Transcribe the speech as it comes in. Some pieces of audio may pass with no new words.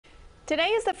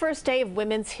Today is the first day of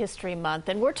Women's History Month,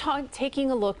 and we're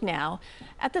taking a look now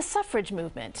at the suffrage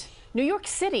movement. New York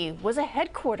City was a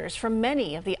headquarters for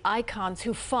many of the icons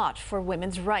who fought for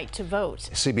women's right to vote.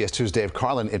 CBS 2's Dave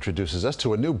Carlin introduces us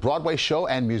to a new Broadway show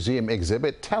and museum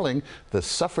exhibit telling the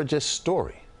suffragist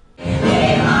story.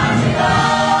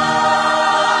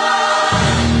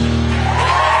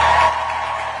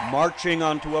 Marching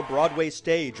onto a Broadway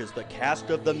stage is the cast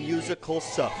of the musical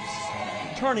Suffs,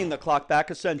 turning the clock back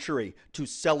a century to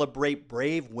celebrate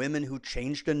brave women who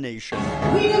changed a nation.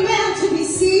 We are meant to be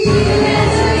seen.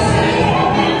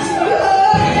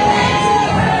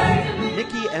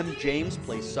 Nikki M. James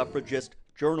plays suffragist,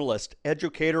 journalist,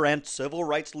 educator, and civil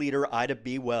rights leader Ida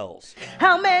B. Wells.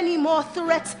 How many more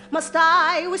threats must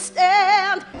I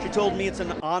withstand? She told me it's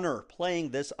an honor playing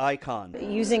this icon.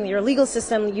 Using your legal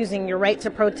system, using your right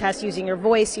to protest, using your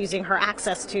voice, using her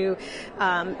access to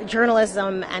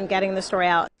journalism and getting the story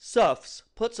out. Suffs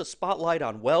puts a spotlight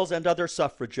on Wells and other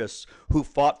suffragists who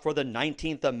fought for the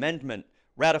 19th Amendment,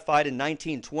 ratified in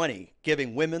 1920,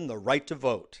 giving women the right to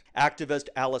vote. Activist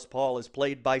Alice Paul is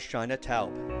played by Shina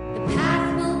Taub. The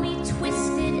path will be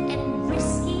twisted and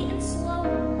risky and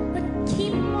slow, but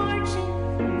keep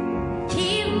marching,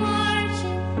 keep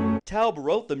marching. Taub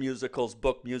wrote the musical's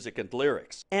book, music, and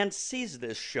lyrics, and sees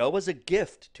this show as a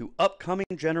gift to upcoming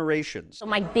generations. So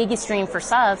my biggest dream for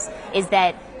Suffs is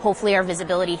that hopefully our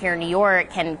visibility here in New York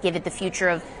can give it the future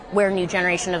of where a new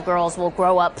generation of girls will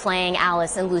grow up playing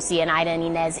Alice and Lucy and Ida and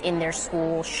Inez in their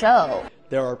school show.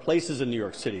 There are places in New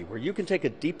York City where you can take a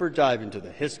deeper dive into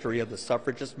the history of the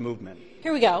suffragist movement.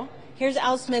 Here we go. Here's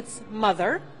Al Smith's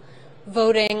mother,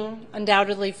 voting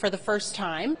undoubtedly for the first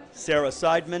time. Sarah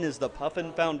Seidman is the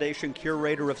Puffin Foundation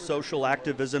Curator of Social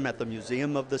Activism at the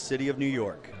Museum of the City of New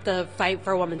York. The fight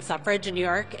for women's suffrage in New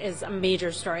York is a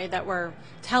major story that we're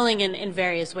telling in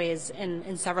various ways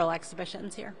in several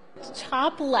exhibitions here.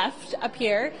 Top left up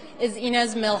here is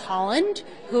Inez Milholland,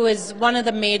 who is one of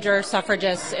the major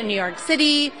suffragists in New York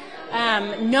City,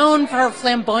 known for her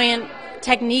flamboyant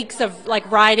techniques of like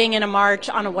riding in a march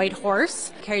on a white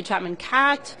horse. Carrie Chapman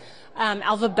Catt.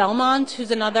 Alva Belmont,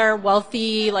 who's another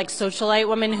wealthy, like socialite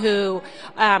woman who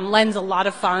lends a lot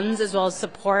of funds as well as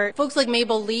support. Folks like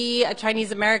Mabel Lee, a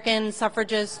Chinese American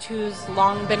suffragist who's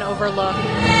long been overlooked.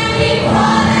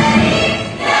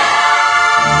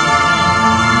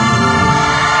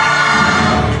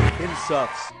 In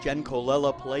Suffs, Jen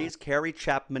Colella plays Carrie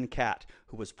Chapman Catt,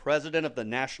 who was president of the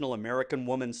National American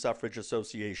Woman Suffrage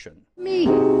Association. Me,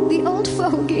 the old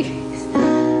fogey.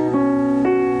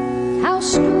 How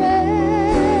stray.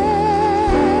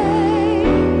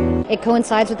 It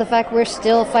coincides with the fact we're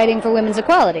still fighting for women's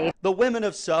equality. The women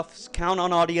of Suffs count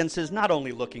on audiences not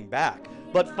only looking back,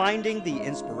 but finding the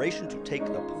inspiration to take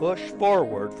the push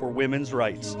forward for women's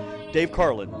rights. Dave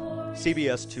Carlin,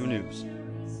 CBS 2 News.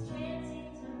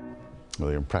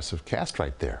 Really impressive cast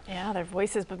right there. Yeah, their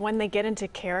voices, but when they get into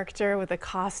character with the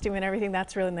costume and everything,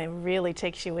 that's really, when they really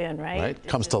takes you in, right? Right?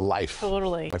 Comes to life.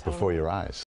 Totally. Right before your eyes.